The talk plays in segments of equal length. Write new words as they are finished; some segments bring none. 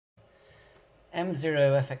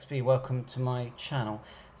M0FXB, welcome to my channel.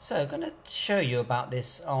 So I'm going to show you about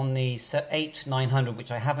this on the A.R.R.S, which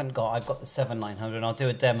I haven't got. I've got the 7900 and I'll do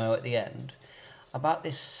a demo at the end. About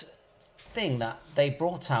this thing that they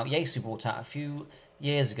brought out, YAESU brought out a few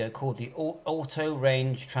years ago, called the Auto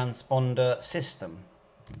Range Transponder System.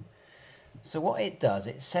 So what it does,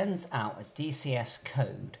 it sends out a DCS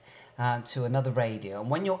code to another radio, and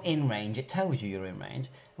when you're in range it tells you you're in range,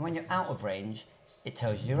 and when you're out of range it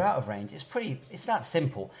tells you you're out of range. It's that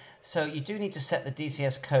simple. So you do need to set the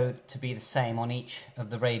DCS code to be the same on each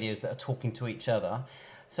of the radios that are talking to each other.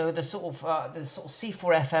 So the sort of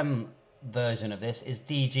C4FM version of this is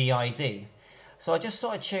DGID. So I just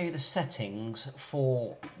thought I'd show you the settings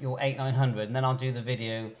for your 8900, and then I'll do the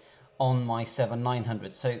video on my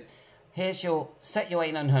 7900. So here's set your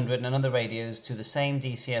 8900 and other radios to the same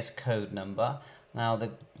DCS code number. Now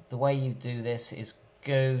the way you do this is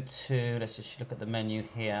go to, let's just look at the menu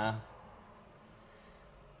here.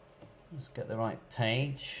 Let's get the right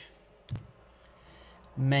page.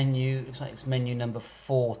 Menu, looks like it's menu number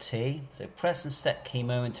 40. So press and set key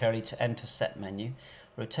momentarily to enter set menu.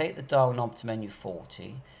 Rotate the dial knob to menu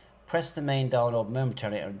 40. Press the main dial knob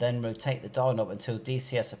momentarily and then rotate the dial knob until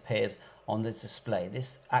DCS appears on the display.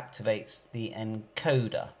 This activates the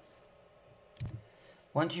encoder.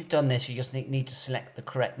 Once you've done this, you just need to select the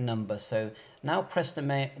correct number. So now press the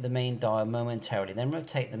main dial momentarily, then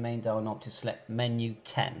rotate the main dial knob to select menu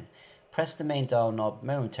 10. Press the main dial knob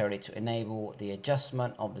momentarily to enable the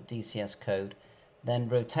adjustment of the DCS code. Then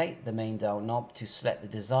rotate the main dial knob to select the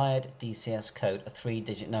desired DCS code, a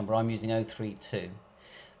 3-digit number. I'm using 032.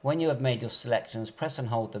 When you have made your selections, press and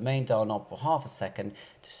hold the main dial knob for half a second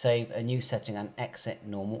to save a new setting and exit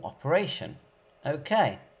normal operation.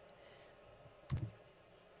 Okay.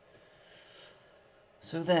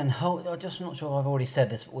 So then hold, I'm just not sure if I've already said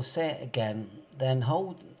this, but we'll say it again. Then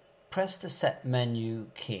press the set menu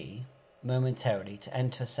key momentarily to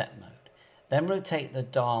enter set mode. Then rotate the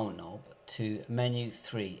dial knob to menu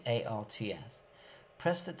 3, A.R.T.S.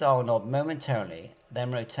 Press the dial knob momentarily,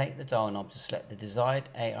 then rotate the dial knob to select the desired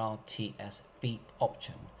A.R.T.S beep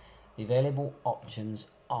option. The available options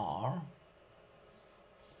are: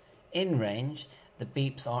 in range. The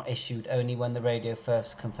beeps are issued only when the radio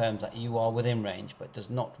first confirms that you are within range, but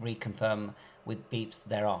does not reconfirm with beeps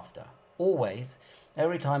thereafter. Always,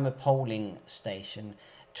 every time a polling transmission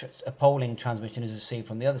is received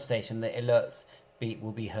from the other station, the alerts beep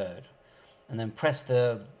will be heard. And then press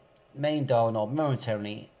the main dial knob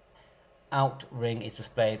momentarily. Out ring is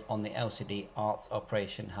displayed on the LCD. A.R.R.S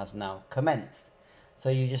operation has now commenced. So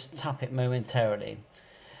you just tap it momentarily.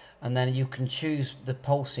 And then you can choose the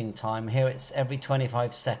pulsing time. Here it's every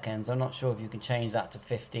 25 seconds. I'm not sure if you can change that to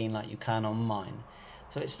 15 like you can on mine.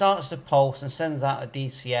 So it starts to pulse and sends out a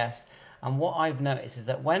DCS. And what I've noticed is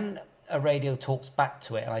that when a radio talks back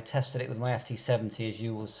to it, and I tested it with my FT-70 as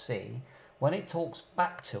you will see, when it talks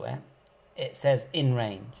back to it, it says in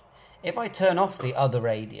range. If I turn off the other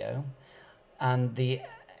radio and the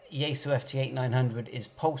YAESU FT-8900 is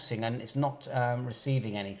pulsing and it's not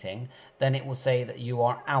receiving anything, then it will say that you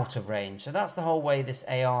are out of range. So that's the whole way this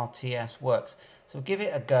A.R.R.S works. So give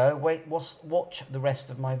it a go. Watch the rest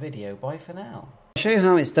of my video. Bye for now. I'll show you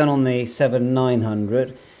how it's done on the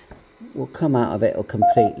 7900. We'll come out of it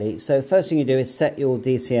completely. So first thing you do is set your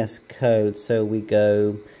DCS code. So we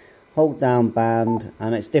go hold down band,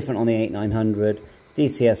 and it's different on the 8900.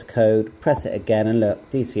 DCS code, press it again, and look,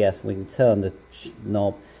 DCS, we can turn the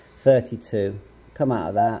knob, 32, come out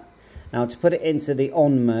of that. Now to put it into the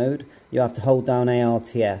on mode, you have to hold down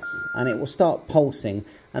A.R.T.S, and it will start pulsing,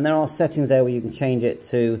 and there are settings there where you can change it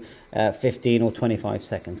to 15 or 25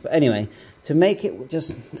 seconds. But anyway, to make it,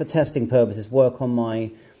 just for testing purposes, work on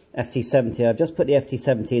my FT-70, I've just put the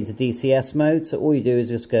FT-70 into DCS mode, so all you do is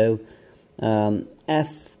just go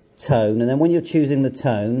F tone, and then when you're choosing the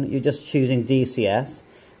tone, you're just choosing DCS.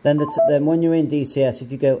 Then when you're in DCS,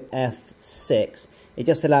 if you go F6, it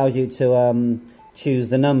just allows you to choose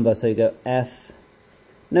the number. So you go F,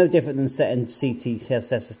 no different than setting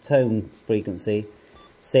CTSS tone frequency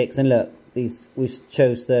 6, and look, we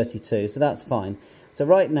chose 32, so that's fine. So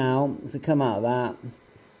right now, if we come out of that,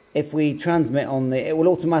 if we transmit on it will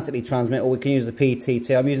automatically transmit, or we can use the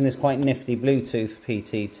PTT. I'm using this quite nifty Bluetooth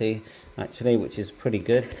PTT actually, which is pretty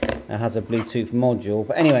good. It has a Bluetooth module.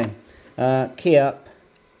 But anyway, key up,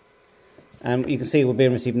 and you can see we're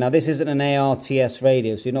being received. Now this isn't an A.R.T.S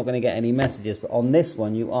radio, so you're not going to get any messages, but on this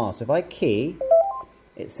one you are. So if I key,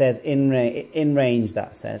 it says in range,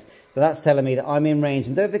 that says. So that's telling me that I'm in range.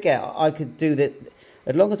 And don't forget, I could do that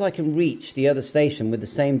as long as I can reach the other station with the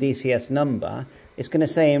same DCS number. It's going to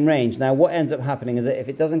say in range. Now what ends up happening is that if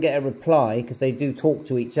it doesn't get a reply, because they do talk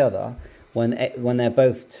to each other, when they're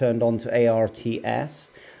both turned on to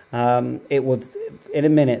A.R.T.S. It would, in a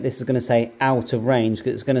minute, this is going to say out of range,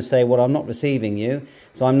 because it's going to say, well, I'm not receiving you,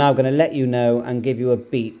 so I'm now going to let you know and give you a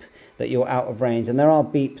beep that you're out of range. And there are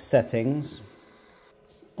beep settings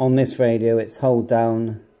on this radio. It's hold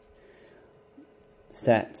down,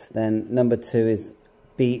 set, then number 2 is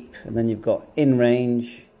beep, and then you've got in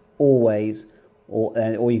range, always,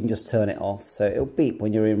 or you can just turn it off, so it'll beep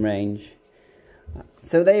when you're in range.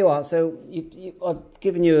 So there you are. So I've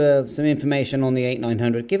given you some information on the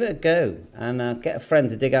 8900. Give it a go and get a friend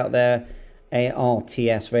to dig out their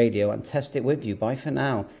A.R.T.S radio and test it with you. Bye for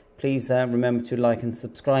now. Please remember to like and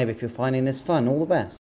subscribe if you're finding this fun. All the best.